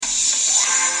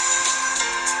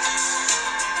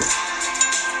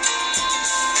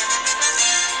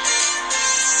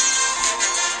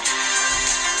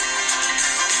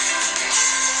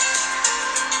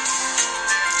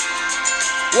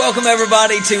Welcome,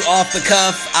 everybody, to Off the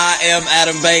Cuff. I am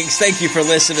Adam Banks. Thank you for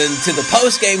listening to the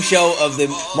post-game show of the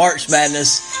March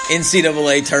Madness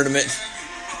NCAA tournament.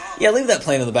 Yeah, leave that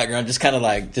playing in the background. Just kind of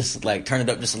like turn it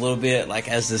up just a little bit, like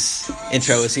as this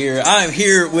intro is here. I am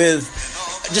here with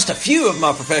just a few of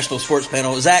my professional sports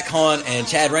panel, Zach Hahn and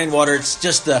Chad Rainwater. It's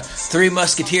just the three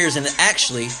musketeers, and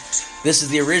actually, this is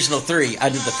the original three. I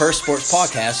did the first sports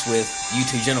podcast with you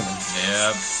two gentlemen.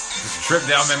 Yeah, just a trip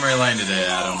down memory lane today,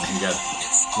 Adam. You got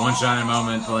One Shining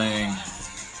Moment playing.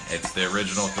 It's the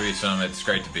original threesome. It's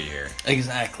great to be here.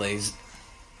 Exactly.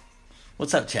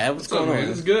 What's up, Chad? What's going on? Man?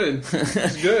 It's good.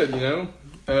 It's good, you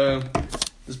know.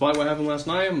 Despite what happened last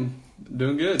night, I'm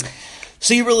doing good.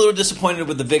 So you were a little disappointed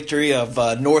with the victory of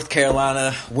North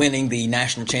Carolina winning the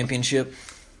national championship?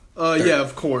 Yeah,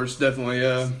 of course, definitely.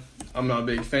 I'm not a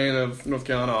big fan of North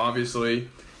Carolina, obviously.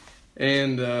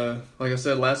 And like I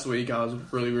said last week, I was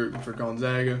really rooting for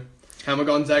Gonzaga. Had my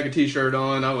Gonzaga t-shirt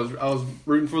on. I was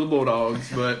rooting for the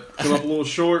Bulldogs, but come up a little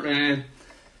short, man.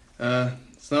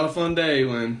 It's not a fun day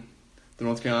when the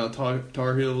North Carolina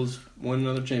Tar Heels win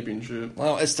another championship.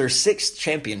 Well, it's their sixth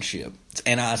championship.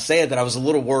 And I said that I was a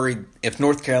little worried if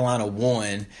North Carolina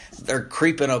won, they're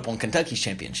creeping up on Kentucky's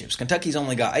championships. Kentucky's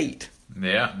only got 8.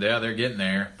 Yeah, they're getting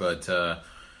there, but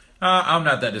I'm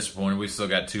not that disappointed. We still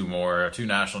got two more. 2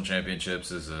 national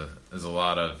championships is a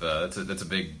lot of that's a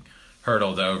big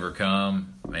hurdle to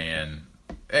overcome. And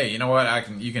hey, you know what?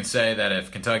 You can say that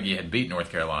if Kentucky had beat North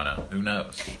Carolina, who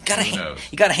knows? You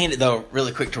got to hand it though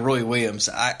really quick to Roy Williams.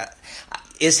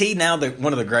 Is he now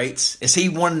one of the greats? Is he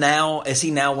now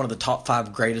one of the top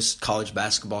 5 greatest college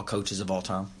basketball coaches of all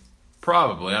time?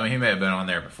 Probably. I mean, he may have been on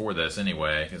there before this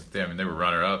anyway, because they were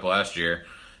runner-up last year.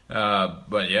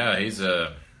 But yeah, he's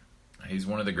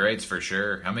one of the greats for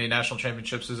sure. How many national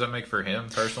championships does that make for him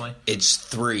personally? It's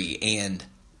 3, and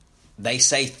they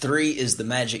say 3 is the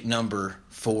magic number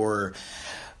for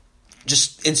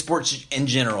just in sports in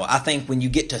general. I think when you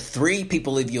get to 3,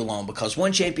 people leave you alone because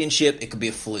 1 championship, it could be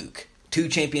a fluke. 2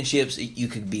 championships, you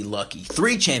could be lucky.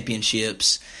 3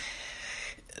 championships,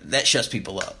 that shuts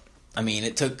people up. I mean,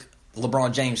 it took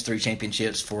LeBron James 3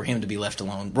 championships for him to be left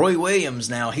alone. Roy Williams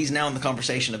he's now in the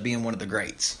conversation of being one of the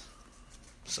greats.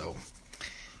 So,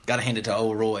 got to hand it to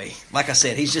old Roy. Like I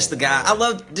said, he's just the guy.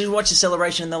 Did you watch the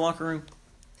celebration in the locker room?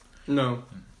 No.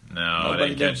 No, I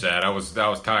didn't catch that. I was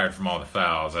tired from all the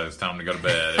fouls. It was time to go to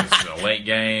bed. It was a late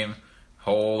game,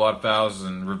 whole lot of fouls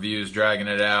and reviews dragging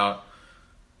it out.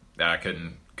 I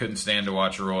couldn't stand to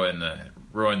watch Roy and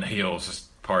the Heels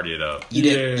just party it up. You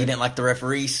didn't like the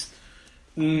referees?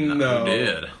 No. Who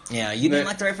did? Yeah, you didn't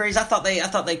like the referees. I thought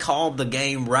they called the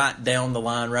game right down the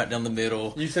line, right down the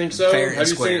middle. You think so? Fair and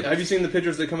square. Have you seen the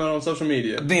pictures that come out on social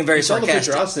media? Being very sarcastic.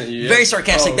 Saw the picture I sent you. Yeah? Very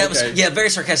sarcastic. Oh, okay. Very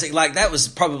sarcastic. Like that was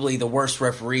probably the worst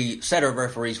set of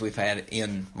referees we've had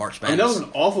in March Madness. I mean, that was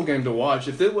an awful game to watch.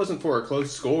 If it wasn't for a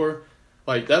close score,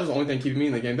 like that was the only thing keeping me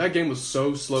in the game. That game was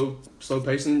so slow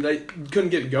paced, and they couldn't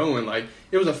get going. Like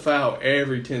it was a foul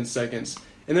every 10 seconds,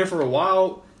 and then for a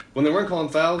while, when they weren't calling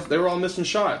fouls, they were all missing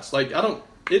shots. Like I don't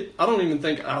even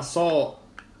think I saw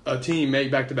a team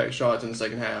make back-to-back shots in the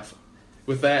second half.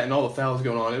 With that and all the fouls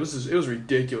going on, it was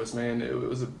ridiculous, man. It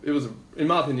was in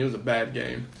my opinion, it was a bad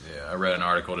game. Yeah, I read an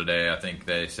article today. I think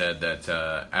they said that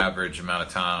average amount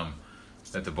of time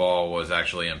that the ball was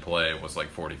actually in play was like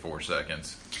 44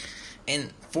 seconds.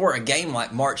 And for a game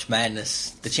like March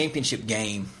Madness, the championship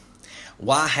game,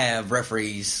 why have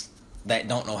referees that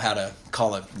don't know how to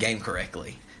call a game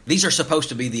correctly? These are supposed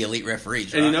to be the elite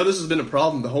referees, right? And this has been a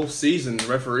problem the whole season, the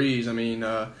referees. I mean,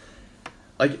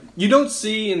 like you don't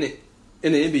see in the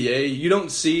NBA, you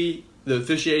don't see the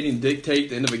officiating dictate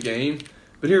the end of a game.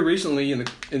 But here recently,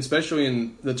 especially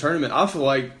in the tournament, I feel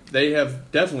like they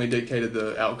have definitely dictated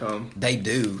the outcome. They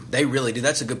do. They really do.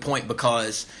 That's a good point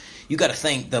because you got to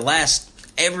think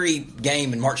every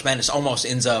game in March Madness almost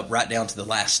ends up right down to the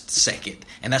last second,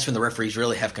 and that's when the referees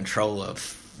really have control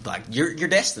of like your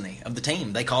destiny of the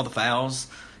team. They call the fouls.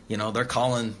 They're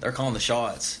calling the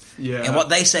shots. Yeah. And what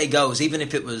they say goes, even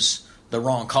if it was the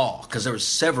wrong call, because there was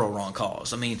several wrong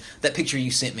calls. I mean, that picture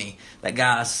you sent me, that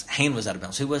guy's hand was out of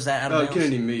bounds. Who was that out of bounds?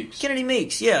 Kennedy Meeks. Kennedy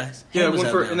Meeks, yeah.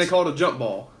 And they called a jump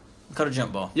ball. Called a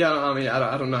jump ball. Yeah, I mean,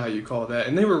 I don't know how you call that.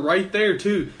 And they were right there,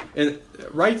 too. And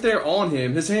right there on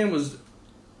him, his hand was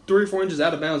 3 or 4 inches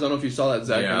out of bounds. I don't know if you saw that,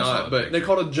 Zach, or not. But they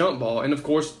called a jump ball. And, of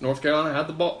course, North Carolina had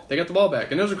the ball. They got the ball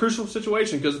back. And it was a crucial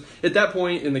situation because at that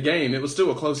point in the game, it was still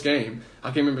a close game. I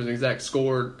can't remember the exact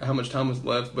score, how much time was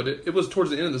left. But it was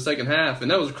towards the end of the second half.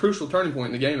 And that was a crucial turning point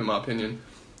in the game, in my opinion.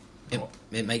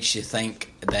 It makes you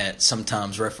think that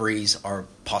sometimes referees are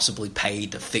possibly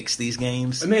paid to fix these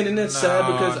games. I mean, and it's sad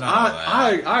because not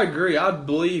I agree. I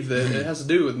believe that it has to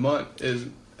do with money.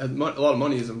 A lot of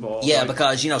money is involved. Yeah, Like,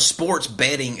 because sports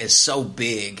betting is so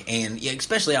big, and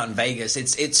especially out in Vegas,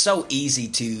 it's so easy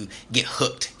to get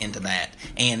hooked into that.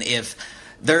 And if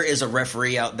there is a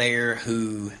referee out there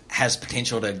who has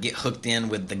potential to get hooked in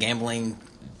with the gambling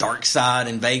dark side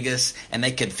in Vegas, and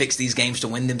they could fix these games to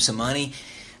win them some money,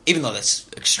 even though that's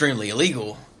extremely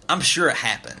illegal, I'm sure it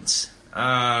happens.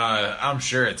 I'm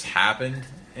sure it's happened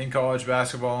in college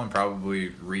basketball and probably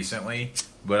recently,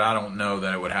 but I don't know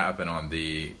that it would happen on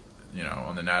the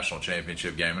national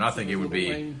championship game. And I think it would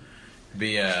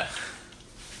be a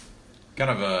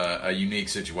kind of a unique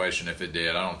situation if it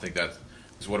did. I don't think that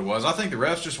is what it was. I think the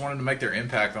refs just wanted to make their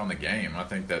impact on the game. I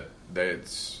think that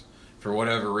it's, for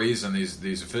whatever reason,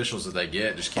 these officials that they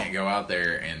get just can't go out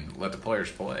there and let the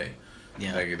players play.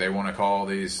 Yeah. They want to call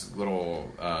these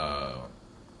little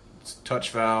touch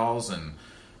fouls,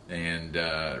 and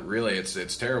really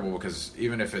it's terrible because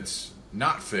even if it's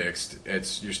not fixed,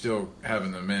 you're still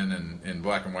having the men in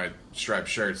black and white striped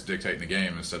shirts dictating the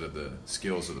game instead of the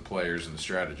skills of the players and the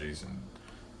strategies and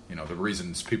the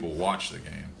reasons people watch the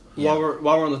game. While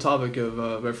we're on the topic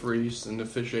of referees and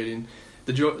officiating,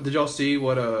 did y'all see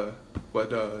what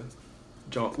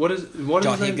John John his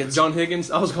name? Higgins. John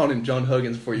Higgins. I was calling him John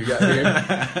Huggins before you got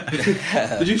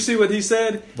here. Did you see what he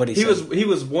said? What'd he say? He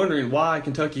was wondering why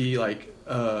Kentucky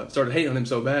started hating on him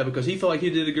so bad because he felt like he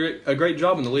did a great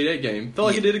job in the Elite Eight game. Felt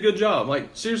like he did a good job. Like,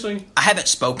 seriously? I haven't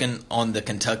spoken on the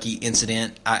Kentucky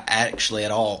incident actually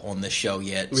at all on this show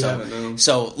yet. We haven't, no.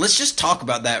 So let's just talk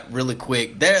about that really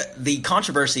quick. The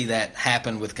controversy that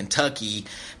happened with Kentucky,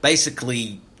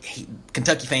 basically,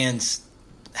 Kentucky fans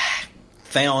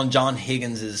found John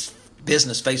Higgins'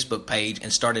 business Facebook page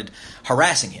and started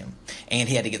harassing him. And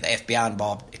he had to get the FBI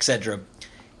involved, etc.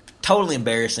 Totally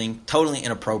embarrassing, totally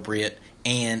inappropriate.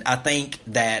 And I think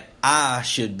that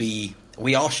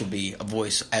we all should be a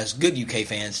voice as good UK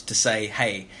fans to say,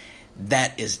 hey,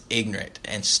 that is ignorant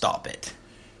and stop it.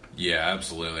 Yeah,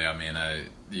 absolutely. I mean,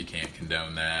 you can't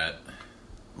condone that.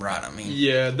 Right, I mean.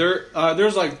 Yeah,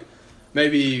 there's like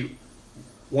maybe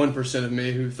 1% of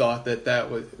me who thought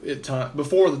that was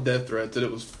before the death threats, that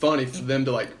it was funny for them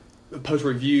to post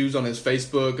reviews on his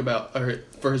Facebook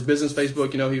for his business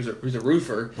Facebook. He's a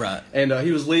roofer, right? And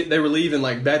they were leaving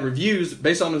bad reviews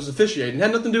based on his officiating. It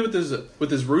had nothing to do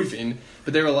with his roofing,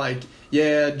 but they were like,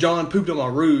 "Yeah, John pooped on my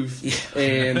roof,"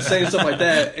 and saying stuff like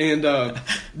that. And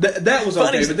that was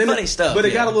okay, but then funny stuff. But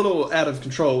it got a little out of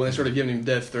control when they started giving him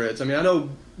death threats. I mean, I know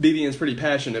BBN's pretty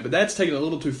passionate, but that's taken a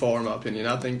little too far, in my opinion.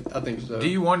 I think so. Do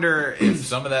you wonder if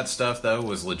some of that stuff though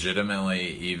was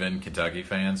legitimately even Kentucky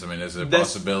fans? I mean, is it a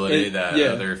possibility that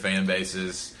other fan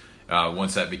bases,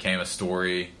 once that became a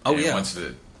story, I'm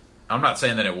not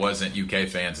saying that it wasn't UK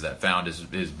fans that found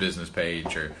his business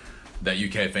page or that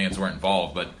UK fans weren't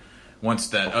involved, but once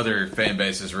that other fan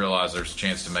bases realized there's a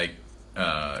chance to make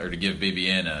or to give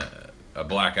BBN a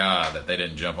black eye, that they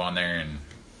didn't jump on there and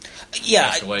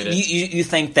escalate it. You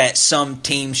think that some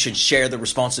teams should share the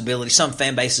responsibility, some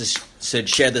fan bases should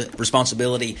share the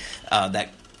responsibility that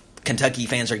Kentucky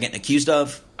fans are getting accused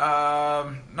of?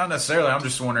 Not necessarily. I'm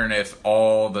just wondering if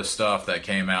all the stuff that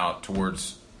came out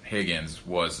towards Higgins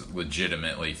was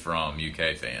legitimately from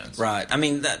UK fans. Right. I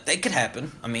mean, that could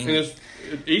happen. I mean, it's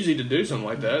easy to do something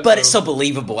like that. But it's so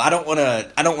believable. I don't want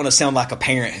to sound like a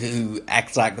parent who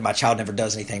acts like my child never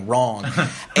does anything wrong.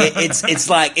 It's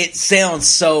like, it sounds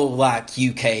so like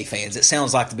UK fans. It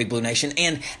sounds like the Big Blue Nation,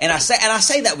 and I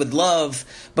say that with love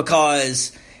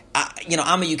because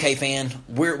I'm a UK fan.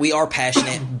 We are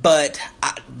passionate, but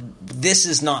this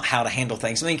is not how to handle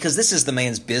things. I mean, because this is the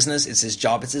man's business. It's his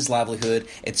job. It's his livelihood.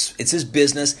 It's his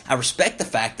business. I respect the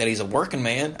fact that he's a working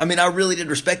man. I mean, I really did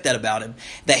respect that about him,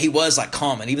 that he was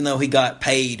common. Even though he got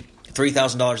paid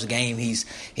 $3,000 a game,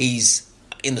 he's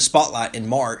in the spotlight in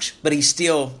March, but he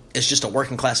still is just a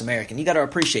working class American. You got to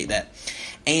appreciate that.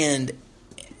 And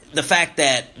the fact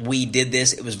that we did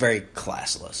this, it was very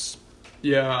classless.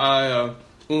 Yeah,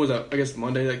 when was that? I guess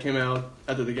Monday that came out.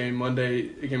 After the game Monday,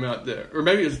 it came out there. Or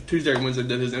maybe it was Tuesday or Wednesday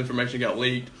that his information got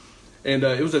leaked. And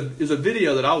it was a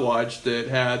video that I watched that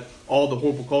had all the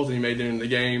horrible calls that he made during the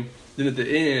game. Then at the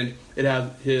end, it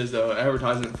had his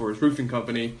advertisement for his roofing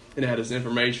company, and it had his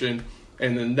information.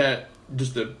 And then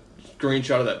just a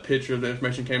screenshot of that picture of the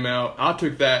information came out. I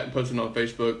took that and posted it on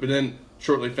Facebook, but then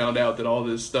shortly found out that all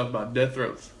this stuff about death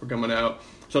threats were coming out.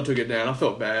 So I took it down. I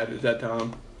felt bad at that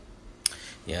time.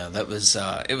 Yeah, that was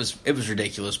it was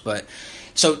ridiculous, but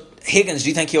So Higgins, do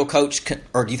you think he'll coach,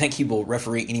 or do you think he will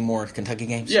referee any more Kentucky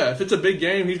games? Yeah, if it's a big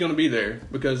game, he's going to be there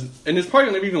and it's probably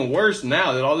going to be even worse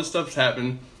now that all this stuff's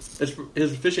happened. His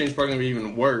officiating is probably going to be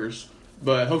even worse,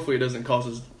 but hopefully it doesn't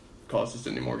cost us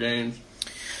any more games.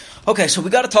 Okay, so we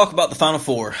got to talk about the Final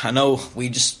Four. I know we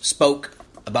just spoke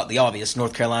about the obvious.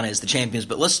 North Carolina is the champions,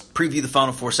 but let's preview the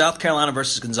Final Four. South Carolina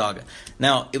versus Gonzaga.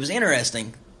 Now, it was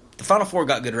interesting. The Final Four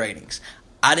got good ratings.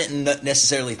 I didn't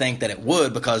necessarily think that it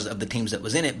would because of the teams that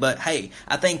was in it, but hey,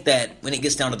 I think that when it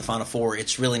gets down to the Final Four,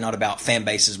 it's really not about fan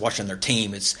bases watching their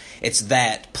team. It's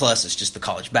that, plus it's just the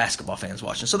college basketball fans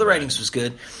watching. So the ratings was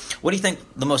good. What do you think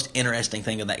the most interesting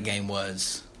thing of that game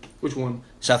was? Which one?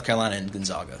 South Carolina and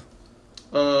Gonzaga.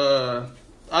 I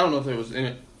don't know if there was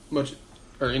much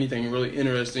or anything really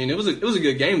interesting. It was a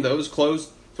good game though. It was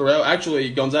close throughout. Actually,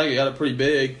 Gonzaga got it pretty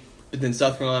big, but then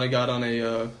South Carolina got on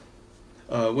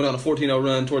went on a 14-0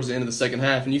 run towards the end of the second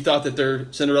half, and you thought that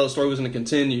their Cinderella story was going to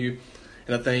continue,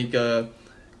 and I think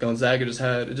Gonzaga just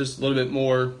had a little bit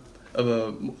more of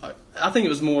a. I think it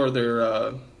was more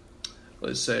their.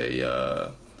 Let's say.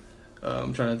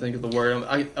 I'm trying to think of the word.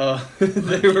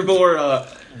 They were more.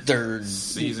 Their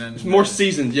seasoned. More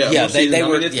seasoned, yeah. Yeah, more seasoned. they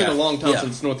were. It's been a long time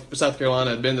since South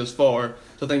Carolina had been this far,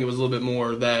 so I think it was a little bit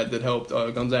more that helped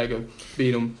Gonzaga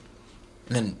beat them.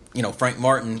 And then, Frank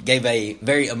Martin gave a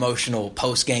very emotional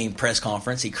post-game press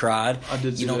conference. He cried. I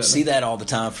did see You don't that. see that all the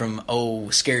time from,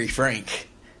 Scary Frank,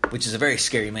 which is a very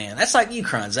scary man. That's like you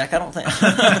crying, Zach. I don't think.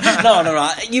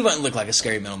 No. You wouldn't look like a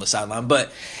scary man on the sideline.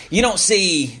 But you don't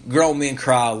see grown men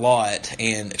cry a lot,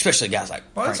 and especially guys like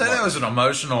Well, I'd Frank say that Martin. was an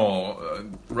emotional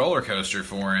roller coaster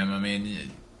for him. I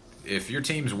mean, if your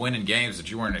team's winning games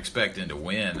that you weren't expecting to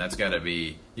win, that's got to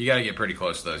be – you got to get pretty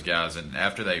close to those guys. And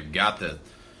after they got the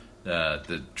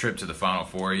trip to the Final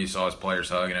Four, he saw his players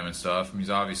hugging him and stuff.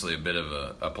 He's obviously a bit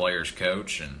of a player's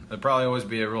coach, and it'd probably always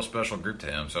be a real special group to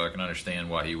him. So I can understand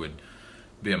why he would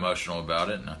be emotional about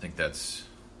it, and I think that's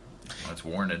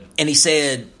warranted. And he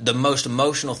said the most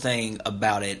emotional thing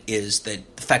about it is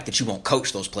that the fact that you won't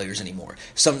coach those players anymore.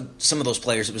 Some of those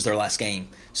players, it was their last game,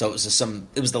 so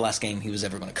it was the last game he was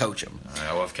ever going to coach them.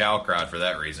 Well, if Cal cried for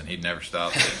that reason, he'd never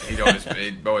stop. He'd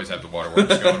always have the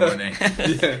waterworks going, wouldn't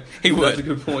he? Yeah, He would. That's a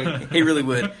good point. He really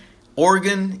would.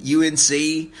 Oregon,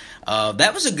 UNC,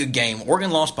 that was a good game.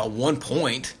 Oregon lost by 1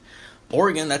 point.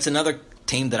 Oregon, that's another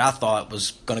team that I thought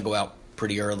was going to go out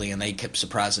pretty early, and they kept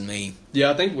surprising me. Yeah,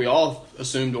 I think we all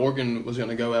assumed Oregon was going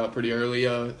to go out pretty early.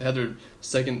 They had their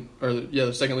second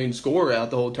leading scorer out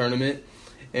the whole tournament,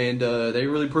 and they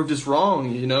really proved us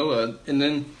wrong, and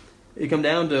then it come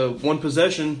down to one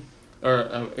possession,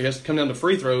 or I guess it come down to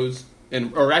free throws,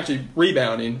 or actually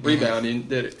rebounding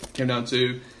that it came down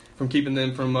to from keeping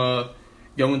them from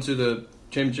going to the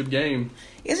championship game.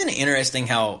 Isn't it interesting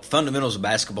how fundamentals of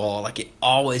basketball, like, it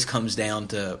always comes down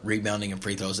to rebounding and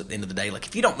free throws at the end of the day? Like,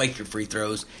 if you don't make your free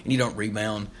throws and you don't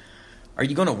rebound, are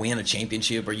you going to win a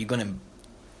championship? Are you going to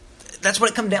 – that's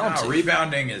what it comes down to.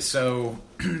 Rebounding is so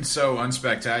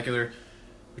unspectacular.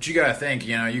 But you got to think,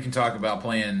 you can talk about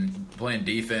playing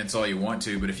defense all you want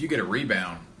to, but if you get a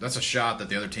rebound, that's a shot that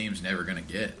the other team's never going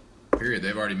to get. Period.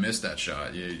 They've already missed that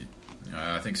shot.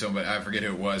 I think somebody, I forget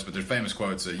who it was, but there's famous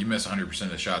quotes that you miss 100% of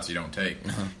the shots you don't take.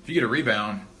 Uh-huh. If you get a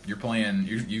rebound,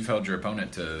 you've held your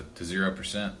opponent to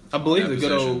 0%. I believe the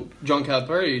good old John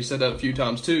Calipari said that a few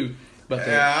times too. But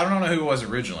I don't know who it was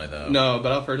originally, though. No,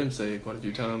 but I've heard him say it quite a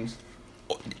few times.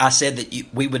 I said that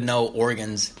we would know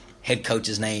Oregon's head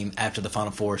coach's name after the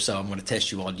Final Four, so I'm going to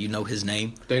test you all. Do you know his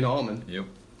name? Dana Altman. Yep.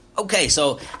 Okay,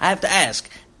 so I have to ask,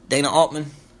 Dana Altman,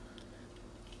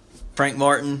 Frank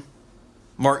Martin,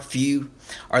 Mark Few,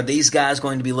 are these guys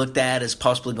going to be looked at as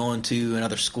possibly going to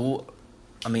another school?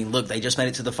 I mean, look, they just made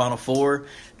it to the Final Four.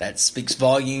 That speaks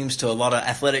volumes to a lot of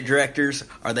athletic directors.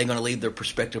 Are they going to leave their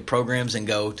prospective programs and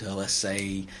go to, let's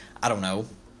say, I don't know,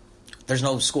 there's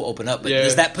no school open up, but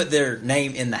does that put their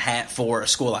name in the hat for a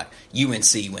school like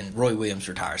UNC when Roy Williams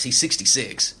retires? He's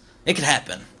 66. It could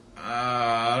happen.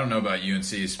 I don't know about UNC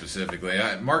specifically.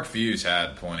 Mark Few's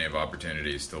had plenty of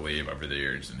opportunities to leave over the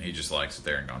years, and he just likes it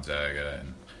there in Gonzaga.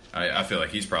 And I feel like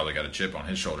he's probably got a chip on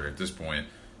his shoulder at this point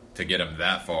to get him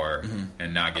that far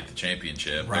and not get the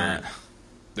championship. Right.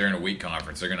 They're in a weak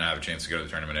conference. They're going to have a chance to go to the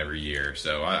tournament every year.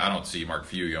 So I don't see Mark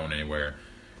Few going anywhere.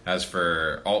 As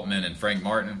for Altman and Frank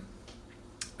Martin,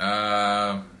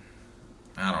 I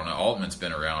don't know. Altman's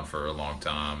been around for a long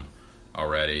time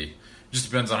already. Just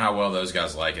depends on how well those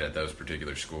guys like it at those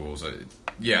particular schools.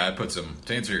 It puts them,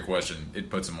 to answer your question, it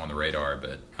puts them on the radar,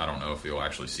 but I don't know if you'll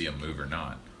actually see them move or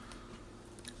not.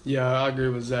 Yeah, I agree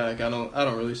with Zach. I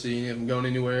don't really see any of them going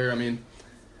anywhere. I mean,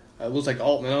 It looks like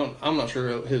Altman. I'm not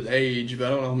sure his age, but I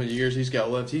don't know how many years he's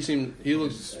got left. He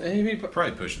looks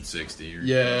probably pushing 60.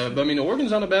 Yeah, but I mean,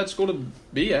 Oregon's not a bad school to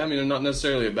be at. I mean, they're not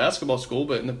necessarily a basketball school,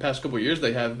 but in the past couple of years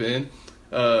they have been.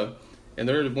 And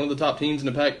they're one of the top teams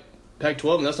in the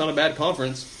Pac-12, and that's not a bad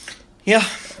conference. Yeah.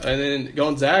 And then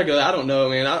Gonzaga, I don't know,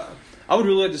 man. I would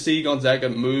really like to see Gonzaga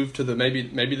move to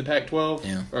maybe the Pac-12.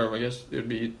 Yeah. Or I guess it would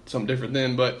be something different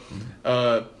then. But,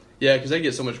 yeah, because they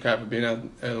get so much crap for being out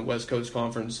in the West Coast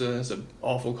Conference. It's an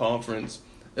awful conference.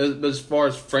 But as far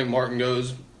as Frank Martin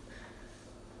goes,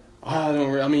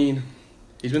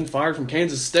 he's been fired from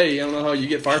Kansas State. I don't know how you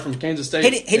get fired from Kansas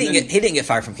State. He didn't get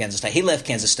fired from Kansas State. He left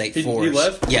Kansas State He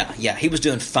left? Yeah. He was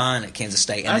doing fine at Kansas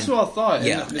State. That's what I thought.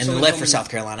 Yeah, and then left for South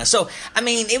Carolina. So, I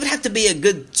mean, it would have to be a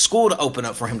good school to open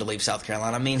up for him to leave South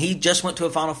Carolina. I mean, he just went to a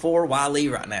Final Four. Why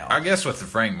leave right now? I guess with the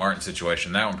Frank Martin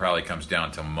situation, that one probably comes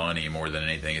down to money more than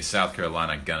anything. Is South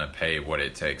Carolina going to pay what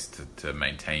it takes to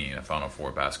maintain a Final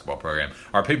Four basketball program?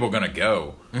 Are people going to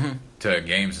go to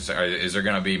games? Is there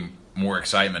going to be more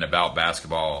excitement about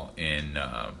basketball in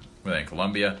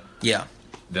Columbia,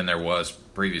 than there was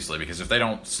previously? Because if they're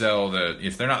not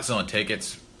selling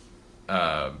tickets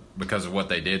because of what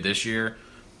they did this year,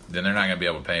 then they're not going to be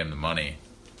able to pay him the money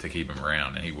to keep him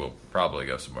around, and he will probably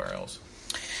go somewhere else.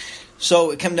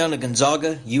 So it came down to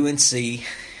Gonzaga, UNC,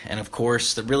 and of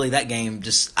course, that game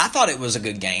I thought it was a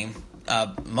good game.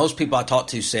 Most people I talked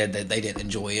to said that they didn't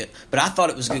enjoy it, but I thought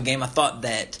it was a good game. I thought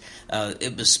that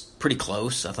it was pretty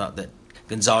close. I thought that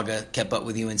Gonzaga kept up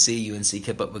with UNC. UNC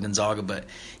kept up with Gonzaga, but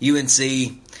UNC,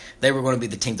 they were going to be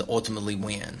the team to ultimately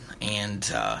win. And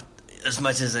as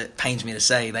much as it pains me to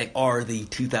say, they are the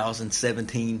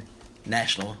 2017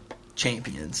 national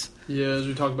champions. Yeah, as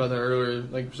we talked about that earlier,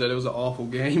 like you said, it was an awful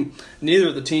game. Neither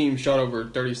of the teams shot over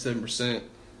 37%.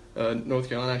 North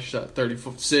Carolina actually shot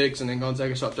 36, and then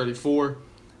Gonzaga shot 34.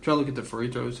 Try to look at the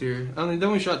free throws here. I mean, they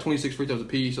only shot 26 free throws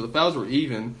apiece, so the fouls were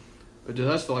even. But I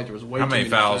just feel like there was way too many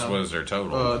fouls. How many fouls was there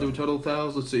total? There were total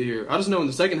fouls. Let's see here. I just know in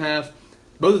the second half,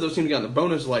 both of those teams got in the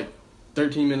bonus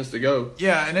 13 minutes to go.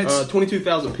 Yeah, and it's 22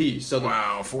 fouls apiece. So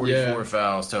 44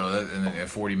 fouls total in a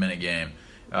 40-minute game.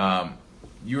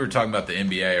 You were talking about the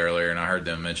NBA earlier, and I heard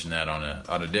them mention that on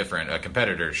a different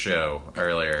competitor's show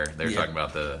earlier. They were talking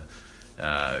about the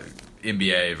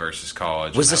NBA versus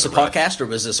college. Was this a podcast or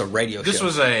was this a radio show? This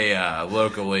was a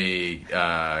locally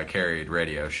carried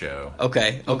radio show.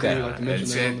 Okay. Like to mention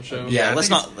that on the show. Yeah,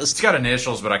 it's got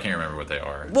initials, but I can't remember what they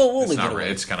are. Well, we'll leave it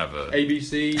away. It's kind of a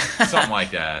ABC, something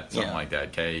like that. Something like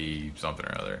that. K something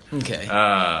or other. Okay.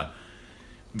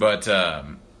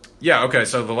 Okay.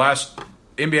 So the last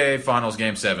NBA Finals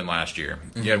Game 7 last year,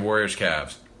 you had Warriors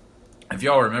Cavs. If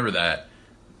y'all remember that,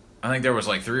 I think there was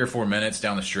 3 or 4 minutes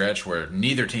down the stretch where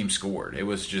neither team scored. It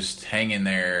was just hanging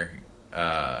there,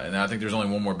 and I think there's only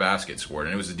one more basket scored,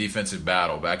 and it was a defensive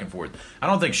battle back and forth. I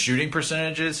don't think shooting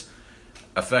percentages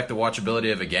affect the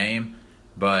watchability of a game,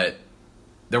 but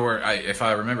there were, if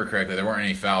I remember correctly, there weren't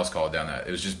any fouls called down that.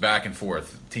 It was just back and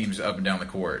forth, teams up and down the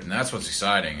court, and that's what's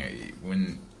exciting.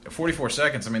 When 44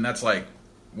 seconds, I mean, that's like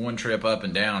one trip up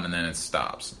and down, and then it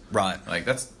stops. Right.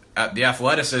 That's the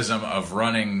athleticism of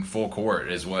running full court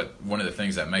is one of the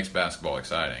things that makes basketball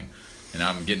exciting. And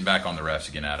I'm getting back on the refs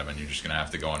again, Adam, and you're just going to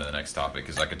have to go on to the next topic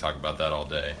because I could talk about that all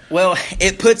day. Well,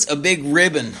 it puts a big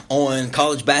ribbon on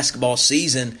college basketball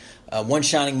season. One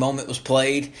Shining Moment was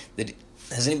played.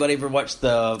 Has anybody ever watched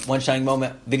the One Shining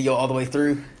Moment video all the way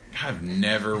through? I've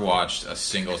never watched a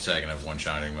single second of One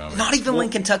Shining Moment. Not even when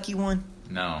Kentucky won?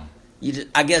 No.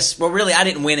 I guess, really, I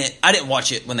didn't win it. I didn't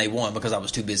watch it when they won because I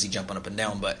was too busy jumping up and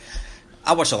down, but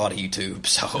I watch a lot of YouTube.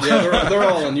 So yeah, they're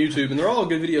all on YouTube, and they're all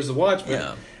good videos to watch,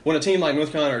 but when a team like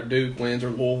North Carolina or Duke wins or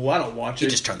Louisville, I don't watch it.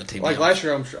 You just turn the TV off. last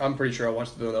year, I'm pretty sure I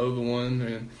watched the Villanova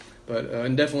one,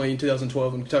 and definitely in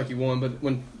 2012 when Kentucky won, but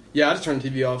I just turn the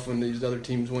TV off when these other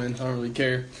teams win. I don't really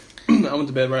care. I went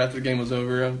to bed right after the game was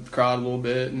over. I cried a little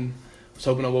bit and was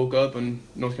hoping I woke up and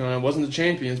North Carolina wasn't the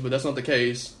champions, but that's not the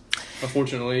case.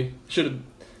 Unfortunately, could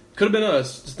have been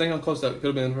us. Just think how close that could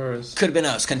have been for us. Could have been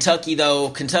us. Kentucky,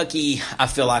 I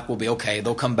feel like will be okay.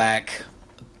 They'll come back.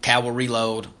 Cal will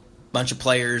reload. Bunch of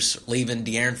players leaving.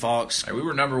 De'Aaron Fox. We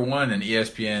were number one in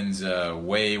ESPN's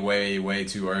way, way, way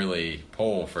too early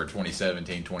poll for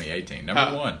 2017-2018.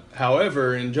 Number one.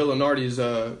 However, in Joe Lunardi's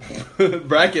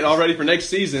bracket already for next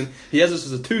season, he has us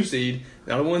as a 2 seed,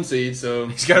 not a 1 seed. So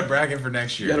he's got a bracket for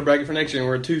next year. Got a bracket for next year, and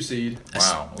we're a 2 seed.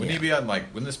 Wow. Wouldn't he be on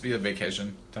wouldn't this be a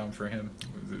vacation time for him?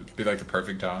 Would it be the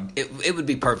perfect time? It would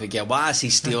be perfect. Yeah. Why is he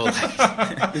still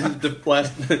the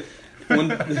last one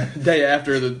day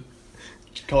after the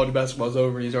college basketball's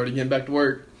over, and he's already getting back to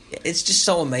work. It's just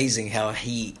so amazing how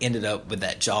he ended up with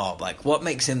that job. Like, what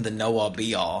makes him the know-all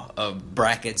be-all of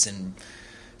brackets and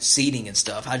seating and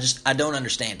stuff? I don't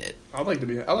understand it. I'd like to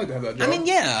have that job. I mean,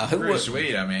 yeah, who Pretty would?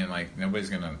 sweet. I mean, like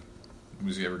who's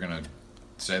ever gonna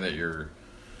say that you're?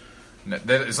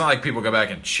 It's not like people go back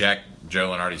and check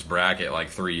Joe Lunardi's bracket like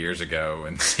 3 years ago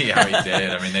and see how he did.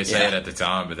 I mean, they say it at the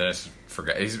time, but then it's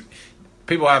forgot.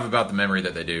 People have about the memory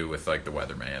that they do with like the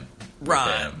weatherman.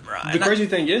 Right. The crazy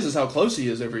thing is how close he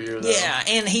is every year, though. Yeah,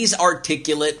 and he's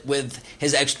articulate with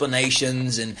his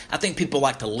explanations, and I think people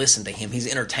like to listen to him. He's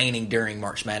entertaining during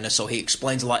March Madness, so he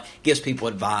explains a lot, gives people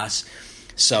advice.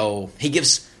 So he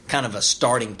gives kind of a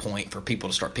starting point for people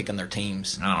to start picking their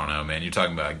teams. I don't know, man. You're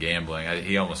talking about gambling.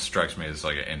 He almost strikes me as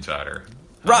like an insider.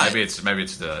 Right. Maybe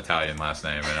it's the Italian last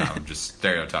name, and I'm just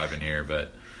stereotyping here,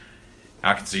 but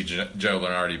I can see Joe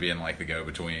Lunardi being like the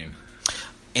go-between.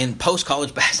 In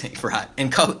post-college basketball, right?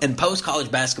 In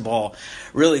post-college basketball,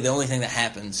 really the only thing that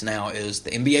happens now is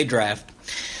the NBA draft.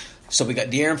 So we got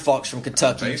De'Aaron Fox from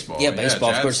Kentucky. Baseball. Yeah,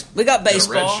 baseball, Jazz of course. We got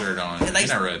baseball. Got a red shirt on. And You're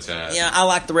not Reds hat. Yeah, I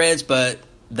like the Reds, but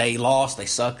they lost. They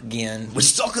suck again. We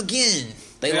suck again.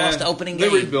 They lost the opening game.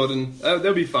 They're rebuilding.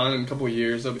 They'll be fine in a couple of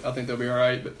years. I think they'll be all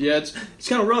right. But yeah, it's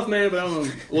kind of rough, man. But I'm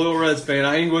a loyal Reds fan.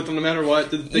 I hang with them no matter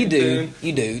what. You do.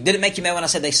 Did it make you mad when I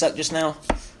said they suck just now?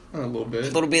 A little bit.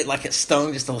 A little bit, like it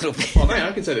stung just a little bit. Well, man,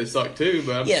 I can say they suck too,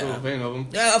 but I'm still a fan of them.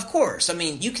 Yeah, of course. I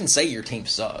mean, you can say your team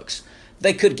sucks.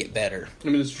 They could get better. I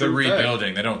mean, it's They're true fact.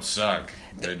 rebuilding. They don't suck.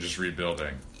 They're just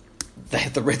rebuilding.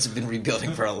 The Reds have been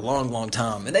rebuilding for a long, long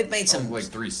time, and they've made some like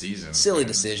 3 seasons. silly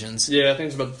decisions. Yeah, I think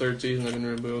it's about the third season they've been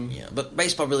rebuilding. Yeah, but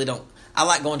baseball really don't. I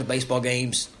like going to baseball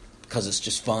games because it's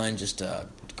just fun, just to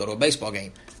go to a baseball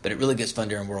game. But it really gets fun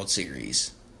during World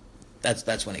Series.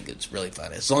 That's when it gets really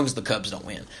fun, as long as the Cubs don't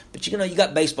win. But you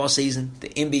got baseball season, the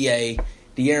NBA.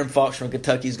 De'Aaron Fox from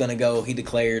Kentucky is going to go. He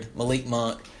declared. Malik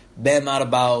Monk, Bam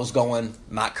Adebayo is going.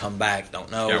 Might come back. Don't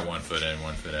know. Got 1 foot in,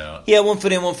 1 foot out. Yeah, 1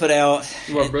 foot in, 1 foot out.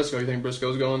 What about Briscoe? You think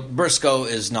Briscoe's going? Briscoe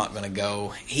is not going to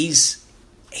go.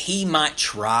 He might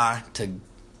try to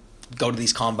go to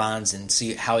these combines and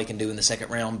see how he can do in the second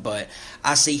round, but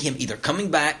I see him either coming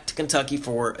back to Kentucky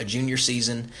for a junior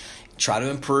season, try to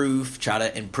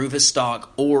improve his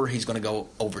stock, or he's going to go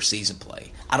overseas and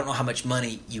play. I don't know how much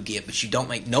money you get, but you don't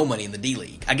make no money in the D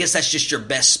League. I guess that's just your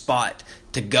best spot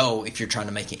to go if you're trying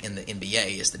to make it in the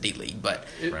NBA is the D League. But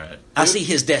Right. I see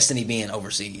his destiny being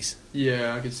overseas.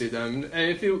 Yeah, I could see that. And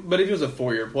if he was a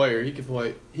 4-year player, he could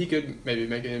play. He could maybe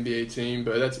make an NBA team,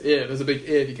 but that's if. That's a big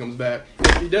if he comes back.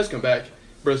 If he does come back,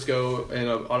 Briscoe and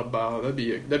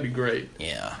Adebayo, that'd be great.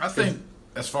 Yeah, I think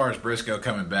as far as Briscoe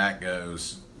coming back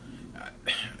goes,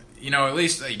 at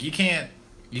least like you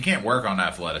can't work on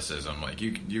athleticism. Like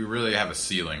you really have a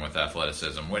ceiling with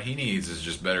athleticism. What he needs is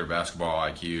just better basketball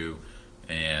IQ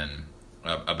and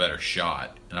a better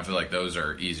shot. And I feel like those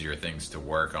are easier things to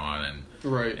work on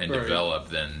and develop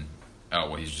than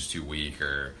he's just too weak.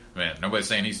 Or man, nobody's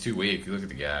saying he's too weak. Look at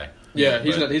the guy. Yeah,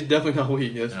 he's definitely not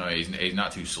weak. Yes. No, he's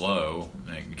not too slow.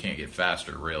 Like, you can't get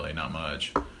faster, really, not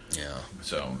much. yeah.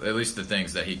 So at least the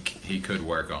things that he could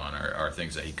work on are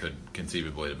things that he could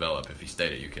conceivably develop if he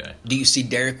stayed at UK. Do you see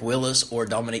Derek Willis or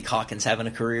Dominique Hawkins having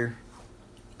a career?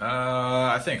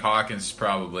 I think Hawkins is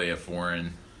probably a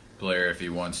foreign player if he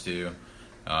wants to.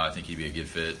 I think he'd be a good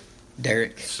fit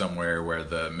Derek? somewhere where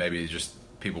maybe just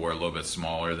people were a little bit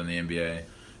smaller than the NBA.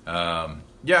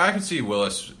 Yeah, I can see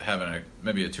Willis having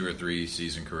maybe a 2 or 3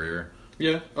 season career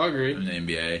Yeah, I agree. in the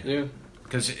NBA. Yeah.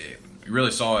 Because you really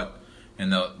saw it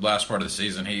in the last part of the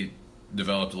season. He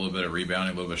developed a little bit of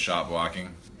rebounding, a little bit of shot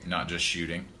blocking, not just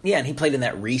shooting. Yeah, and he played in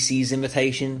that Reese's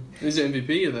invitation. He's the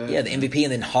MVP of that. Yeah, the MVP,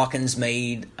 and then Hawkins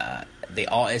made the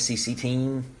All-SEC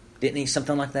team, didn't he?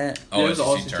 Something like that? All it was the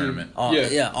SEC SEC tournament.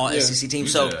 All-SEC team.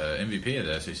 He So, was the MVP of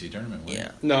the SEC tournament. wasn't he?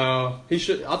 yeah. No, he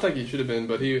should. I think he should have been,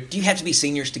 but he. Do you have to be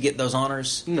seniors to get those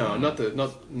honors? No, no.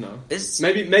 It's-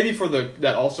 Maybe for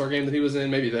that All Star game that he was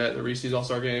in. Maybe the Reese's All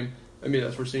Star game. Maybe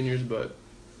that's for seniors, but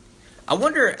I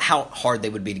wonder how hard they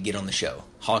would be to get on the show.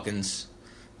 Hawkins,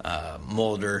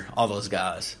 Mulder, all those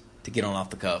guys to get on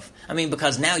off the cuff. I mean,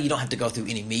 because now you don't have to go through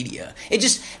any media.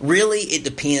 It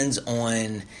depends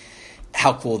on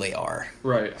how cool they are.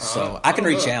 right. So I can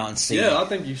reach out and see. Yeah, I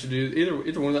think you should do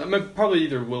either one of that. I mean, probably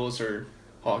either Willis or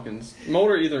Hawkins.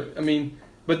 Mulder either. I mean,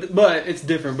 but it's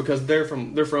different because they're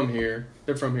from here.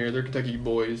 They're from here. They're Kentucky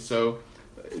boys. So,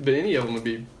 but any of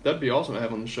them that'd be awesome to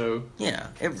have on the show. Yeah,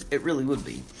 it really would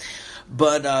be.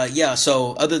 But,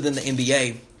 so other than the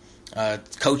NBA,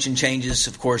 coaching changes,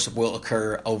 of course, will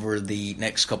occur over the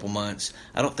next couple months.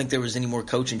 I don't think there was any more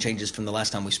coaching changes from the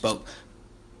last time we spoke.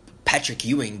 Patrick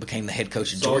Ewing became the head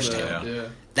coach of Georgetown. Yeah.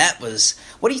 That was...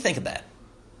 What do you think of that?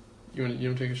 You want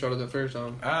to take a shot at that first,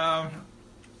 Tom?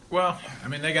 Well, I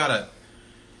mean, they got to.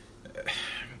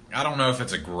 I don't know if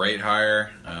it's a great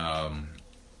hire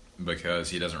because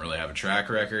he doesn't really have a track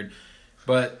record.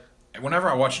 But whenever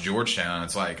I watch Georgetown,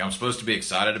 it's like I'm supposed to be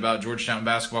excited about Georgetown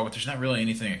basketball, but there's not really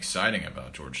anything exciting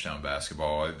about Georgetown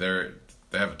basketball. They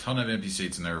have a ton of empty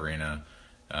seats in their arena.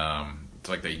 It's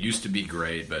like they used to be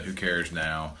great, but who cares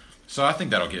now? So I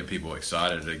think that'll get people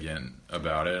excited again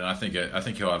about it, and I think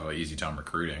he'll have an easy time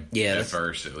recruiting. Yeah, at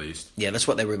first at least. Yeah, that's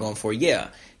what they were going for. Yeah.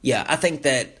 I think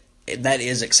that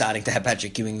is exciting to have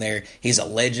Patrick Ewing there. He's a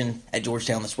legend at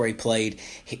Georgetown. That's where he played.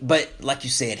 But like you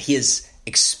said, his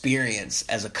experience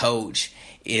as a coach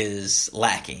is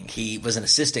lacking. He was an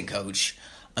assistant coach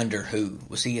under who?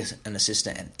 Was he an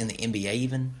assistant in the NBA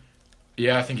even?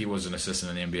 Yeah, I think he was an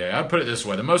assistant in the NBA. I'd put it this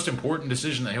way: the most important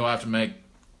decision that he'll have to make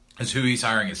is who he's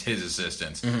hiring as his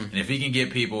assistants. Mm-hmm. And if he can get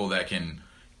people that can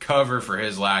cover for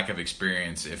his lack of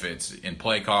experience, if it's in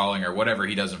play calling or whatever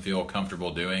he doesn't feel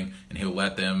comfortable doing, and he'll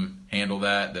let them handle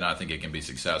that, then I think it can be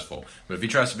successful. But if he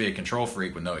tries to be a control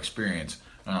freak with no experience,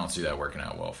 I don't see that working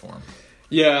out well for him.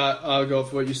 Yeah, I'll go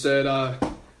for what you said.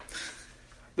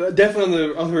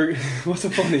 Definitely on the what's so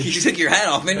funny? You took your hat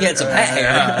off, man. You had some hat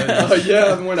hair.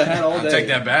 Yeah, I've been wearing a hat all day. I'll take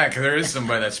that back. There is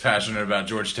somebody that's passionate about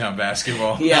Georgetown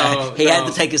basketball. Yeah, he had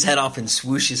to take his hat off and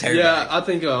swoosh his hair back. I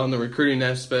think on the recruiting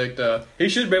aspect, he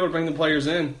should be able to bring the players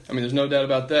in. I mean, there's no doubt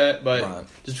about that. But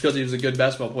just because he was a good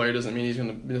basketball player doesn't mean he's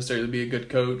going to necessarily be a good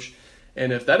coach.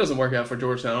 And if that doesn't work out for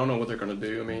Georgetown, I don't know what they're going to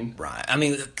do. I mean, right. I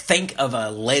mean, think of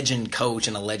a legend coach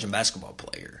and a legend basketball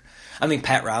player. I mean,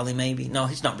 Pat Riley, maybe. No,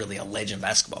 he's not really a legend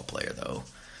basketball player, though.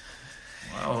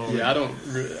 Well, yeah, I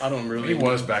don't really. He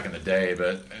was back in the day,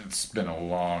 but it's been a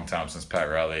long time since Pat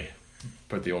Riley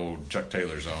put the old Chuck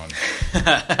Taylors on.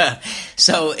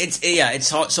 So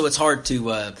it's hard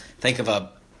to think of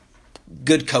a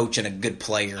good coach and a good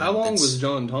player. How long was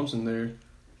John Thompson there?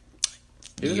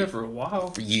 He was there for a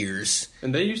while. For years.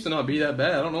 And they used to not be that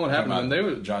bad. I don't know what happened when they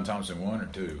were. John Thompson 1 or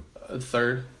 2?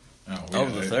 Third. Oh,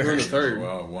 the third.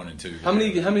 Well, 1 and 2. How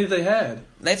many have they had?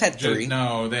 They've had 3.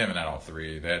 No, they haven't had all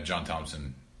 3. They had John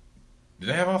Thompson. Did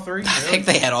they have all 3? I think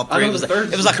they had all 3. It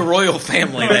was like a royal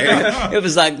family there. It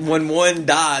was like when one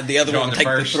died, the other one would take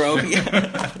the throne.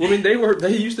 Well, I mean,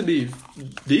 they used to be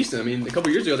decent. I mean, a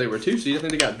couple years ago they were 2 seed. I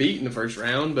think they got beat in the first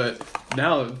round, but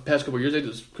now the past couple years they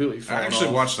just completely fallen off. I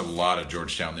actually watched a lot of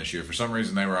Georgetown this year. For some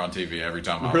reason, they were on TV every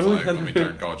time I was when we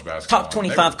turned college basketball. Top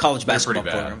 25 college basketball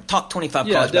program. Top 25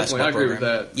 college basketball program. I agree with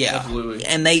that. Yeah, absolutely.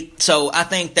 And so I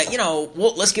think that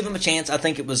let's give them a chance. I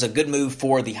think it was a good move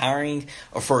for the hiring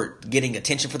or for getting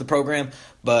attention for the program.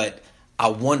 But I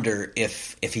wonder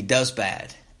if he does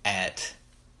bad at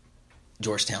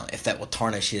Georgetown, if that will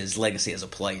tarnish his legacy as a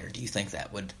player. Do you think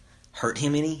that would hurt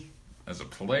him any? As a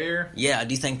player? Yeah,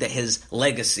 do you think that his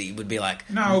legacy would be like...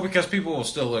 No, because people will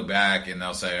still look back and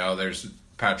they'll say, oh, there's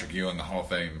Patrick Ewing, a Hall of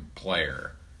Fame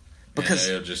player. Because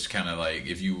and it'll just kind of like,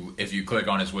 if you click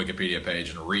on his Wikipedia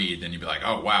page and read, then you'd be like,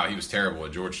 oh, wow, he was terrible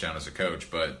at Georgetown as a coach,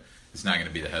 but... It's not going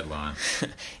to be the headline.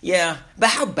 Yeah, but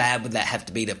how bad would that have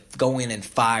to be to go in and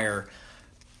fire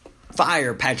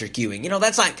Patrick Ewing?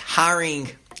 That's like hiring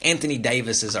Anthony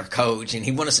Davis as our coach, and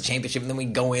he won us a championship, and then we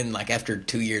go in like after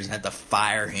 2 years and have to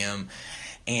fire him.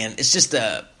 And it's just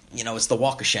it's the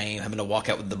walk of shame, having to walk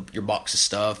out with your box of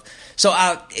stuff. So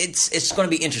it's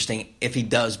going to be interesting if he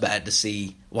does bad to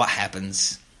see what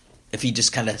happens, if he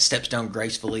just kind of steps down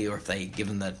gracefully or if they give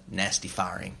him the nasty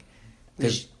firing.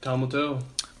 Because time will tell.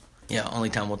 Yeah, only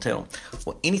time will tell.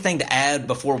 Well, anything to add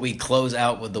before we close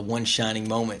out with the one shining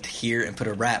moment here and put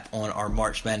a wrap on our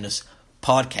March Madness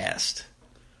podcast?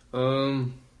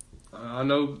 I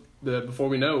know that before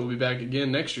we know, we'll be back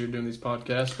again next year doing these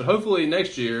podcasts. But hopefully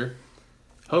next year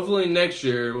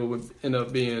will end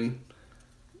up being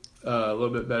a little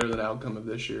bit better than the outcome of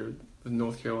this year with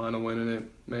North Carolina winning it.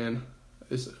 Man,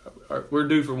 we're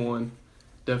due for one,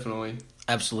 definitely.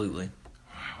 Absolutely.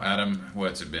 Adam,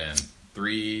 what's it been?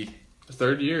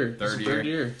 Third year.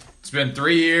 It's been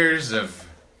 3 years of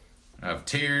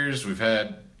tears. We've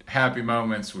had happy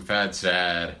moments. We've had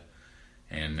sad.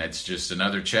 And that's just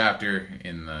another chapter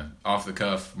in the off the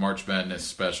cuff March Madness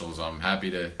specials. I'm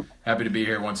happy to be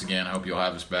here once again. I hope you'll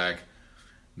have us back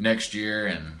next year,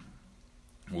 and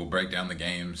we'll break down the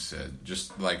games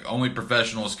just like only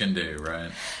professionals can do,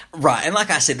 right? Right. And like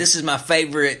I said, this is my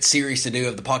favorite series to do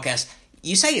of the podcast.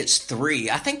 You say it's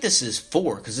 3. I think this is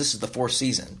 4 because this is the 4th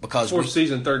season. Fourth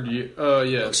season, third year.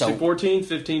 Yeah. So 14,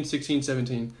 15, 16,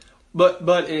 17.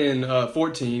 But in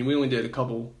 14, we only did a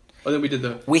couple Oh, then we did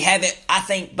the. We haven't, I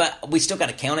think, but we still got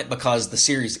to count it because the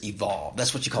series evolved.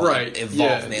 That's what you call Right. it,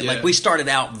 evolvement. Yeah. Like, we started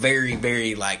out very,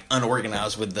 very, like,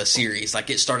 unorganized with the series. Like,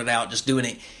 it started out just doing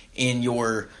it in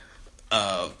your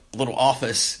little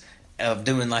office of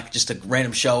doing, like, just a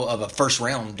random show of a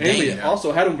first-round And we game.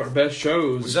 also had one of our best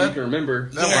shows, if you can remember.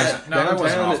 That wasn't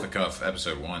Downtown off at- the cuff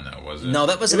episode 1, though, was it? No,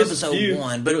 that wasn't It was a episode few-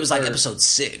 1, but it was like or- episode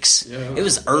 6. Yeah, it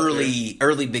was okay.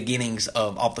 early beginnings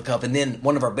of Off the Cuff. And then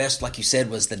one of our best, like you said,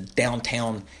 was the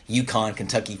downtown Yukon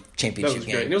Kentucky That championship was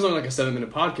game. great. And it was only like a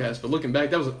 7-minute podcast, but looking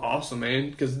back, that was awesome, man.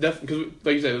 Because, like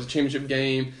you said, it was a championship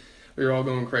game. We were all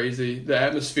going crazy. The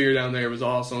atmosphere down there was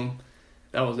awesome.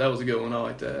 That was a good one. I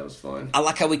liked that. That was fun. I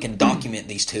like how we can document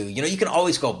these two. You know, you can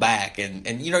always go back and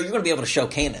you know, you're going to be able to show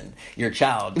Cannon, your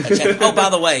child. Chad. Oh, by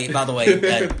the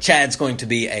way, Chad's going to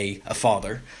be a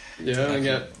father. Yeah, I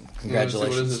got.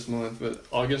 Congratulations. What is this month? But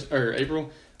August or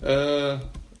April?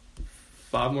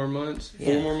 5 more months?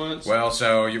 4 more months? Well,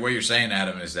 so what you're saying,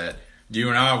 Adam, is that you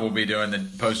and I will be doing the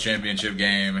post-championship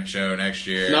game show next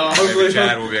year. No, Maybe hopefully-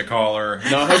 Chad will be a caller.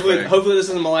 No, hopefully this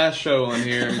isn't my last show on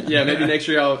here. Yeah, maybe next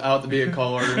year I'll have to be a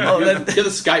caller. Oh, You have to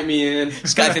Skype me in.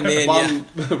 Skype him in, While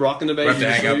I'm rocking the baby. We'll have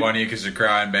to hang up asleep. on you because you're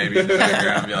crying babies in the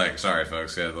background and be like, sorry,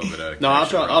 folks, got a little bit of... No, I'll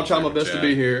connection try my problems best to with be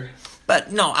Chad. here.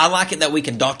 But no, I like it that we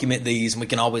can document these and we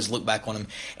can always look back on them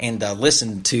and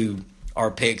listen to our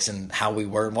picks and how we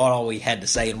were and what all we had to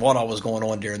say and what all was going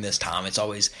on during this time. It's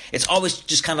always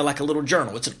just kind of like a little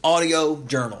journal. It's an audio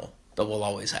journal that we'll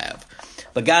always have.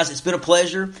 But guys, it's been a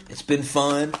pleasure. It's been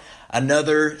fun.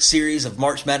 Another series of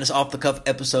March Madness Off the Cuff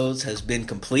episodes has been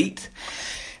complete.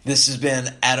 This has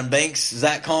been Adam Banks,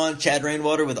 Zach Kahn, Chad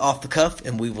Rainwater with Off the Cuff,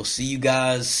 and we will see you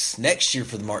guys next year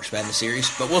for the March Madness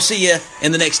series. But we'll see you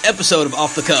in the next episode of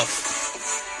Off the Cuff.